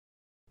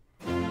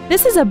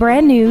This is a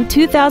brand new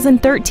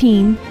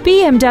 2013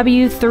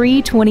 BMW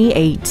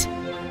 328.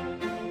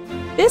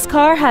 This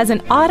car has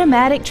an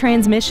automatic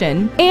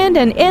transmission and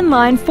an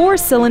inline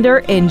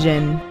four-cylinder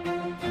engine.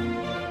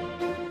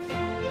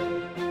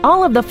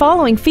 All of the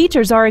following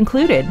features are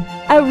included: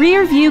 a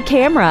rear-view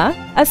camera,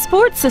 a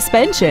sports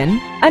suspension,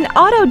 an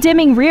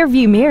auto-dimming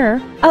rear-view mirror,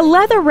 a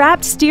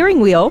leather-wrapped steering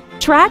wheel,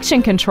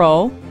 traction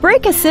control,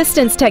 brake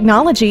assistance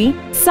technology,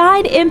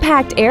 side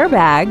impact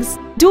airbags,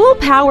 dual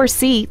power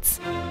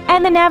seats,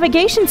 and the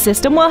navigation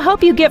system will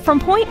help you get from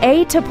point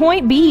A to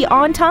point B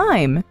on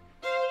time.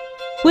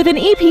 With an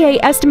EPA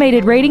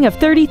estimated rating of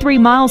 33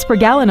 miles per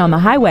gallon on the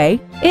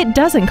highway, it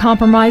doesn't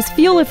compromise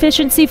fuel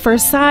efficiency for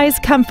size,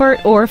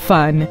 comfort, or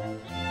fun.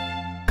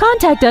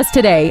 Contact us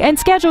today and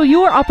schedule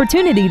your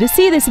opportunity to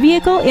see this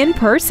vehicle in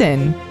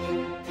person.